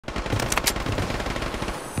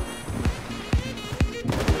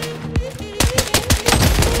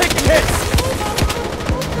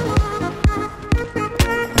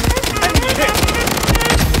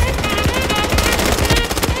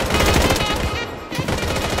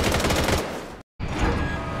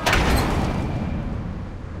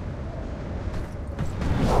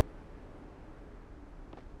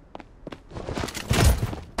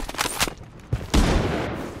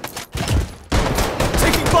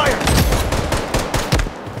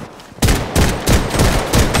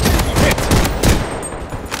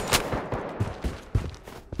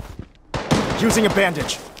Using a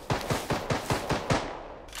bandage.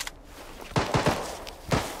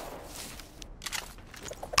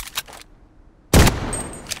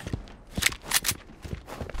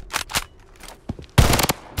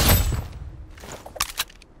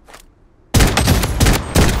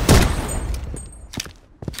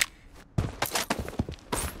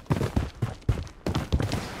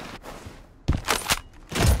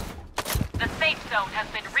 The safe zone has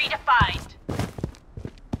been redefined.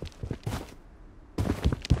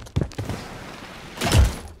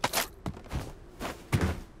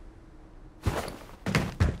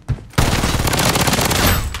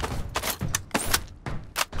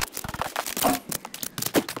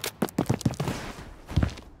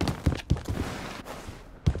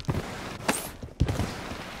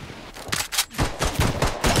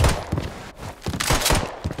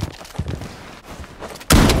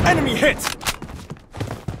 Enemy hit!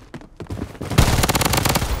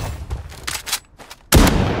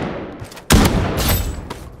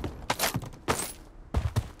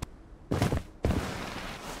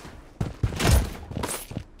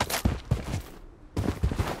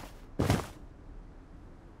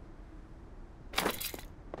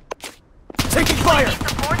 Taking fire!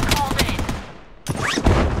 Support called in.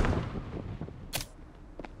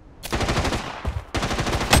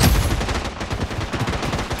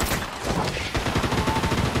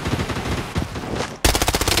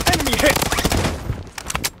 Enemy hit!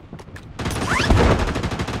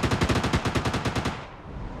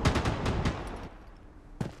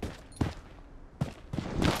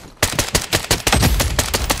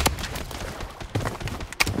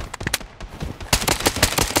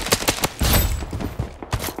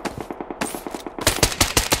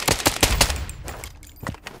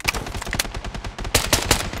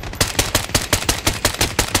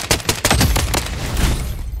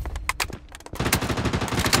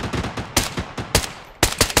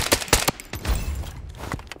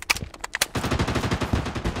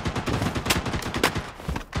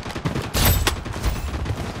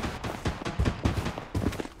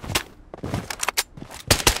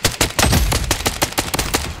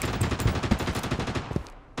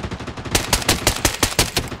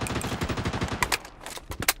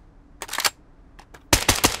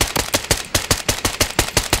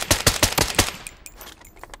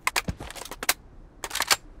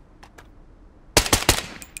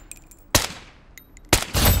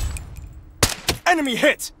 Enemy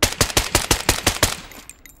hit!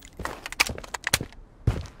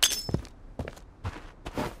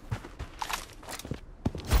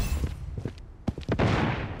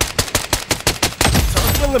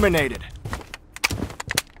 Target eliminated.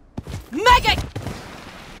 Mega!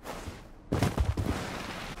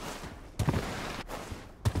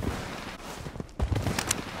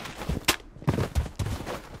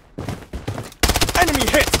 Enemy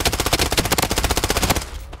hit!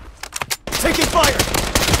 Taking fire!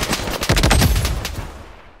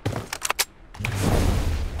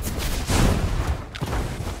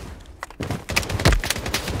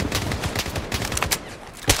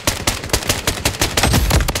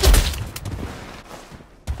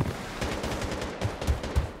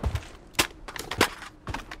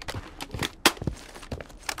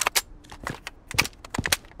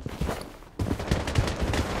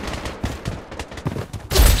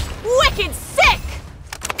 Wicked sick!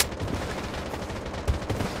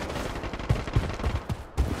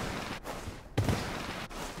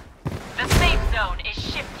 The safe zone is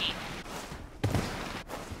shifting.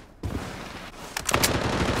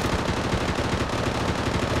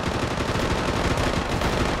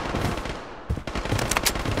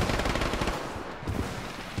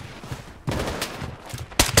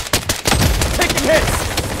 Taking hits!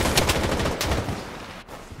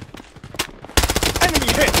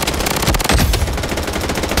 Enemy hit!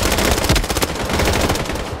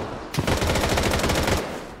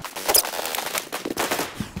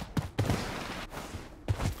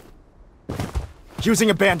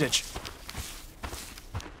 Using a bandage.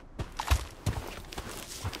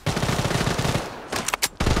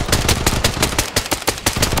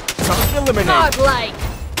 Target eliminated. Godlike!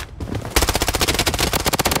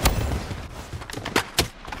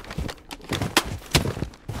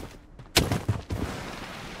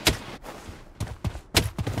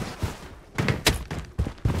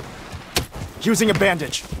 Using a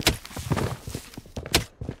bandage.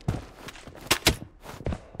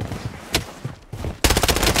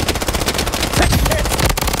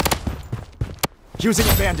 Using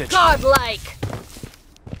a bandage. Godlike!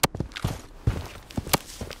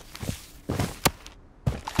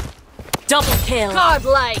 Double kill!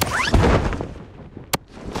 Godlike!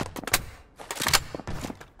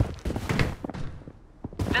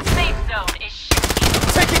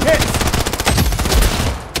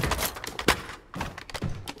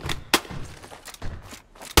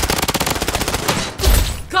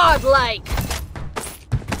 Godlike!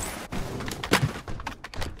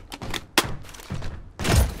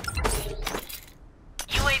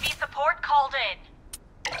 UAV support called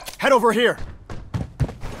in. Head over here.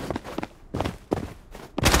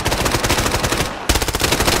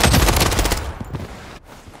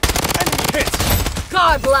 Enemy hit.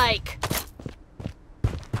 Godlike!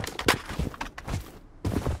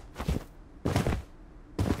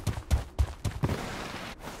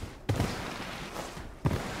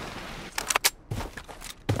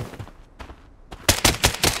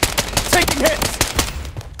 Taking hits.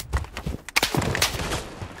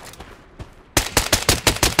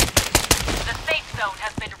 The safe zone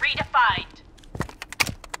has been redefined.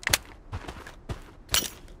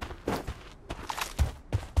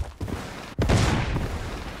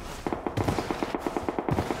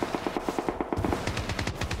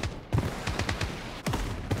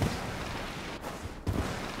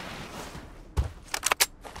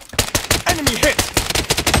 Enemy hit.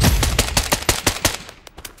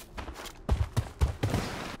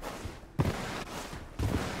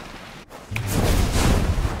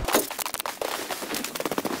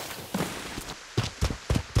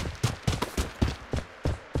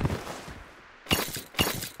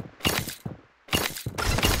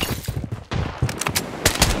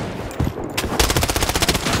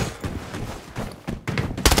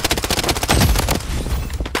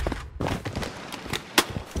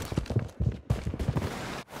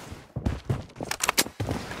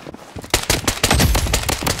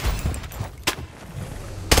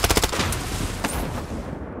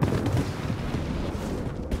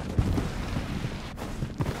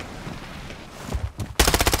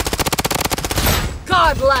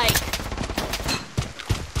 Godlike!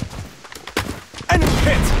 Enemy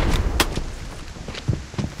hit.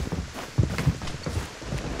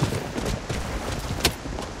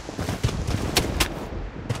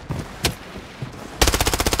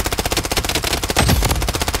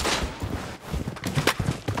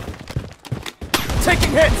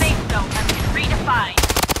 Taking hits. Safe zone has been redefined.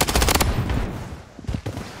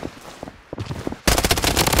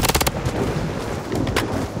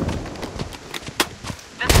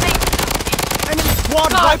 The safe zone is Enemy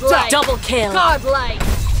squad wiped out. double kill. Godlike!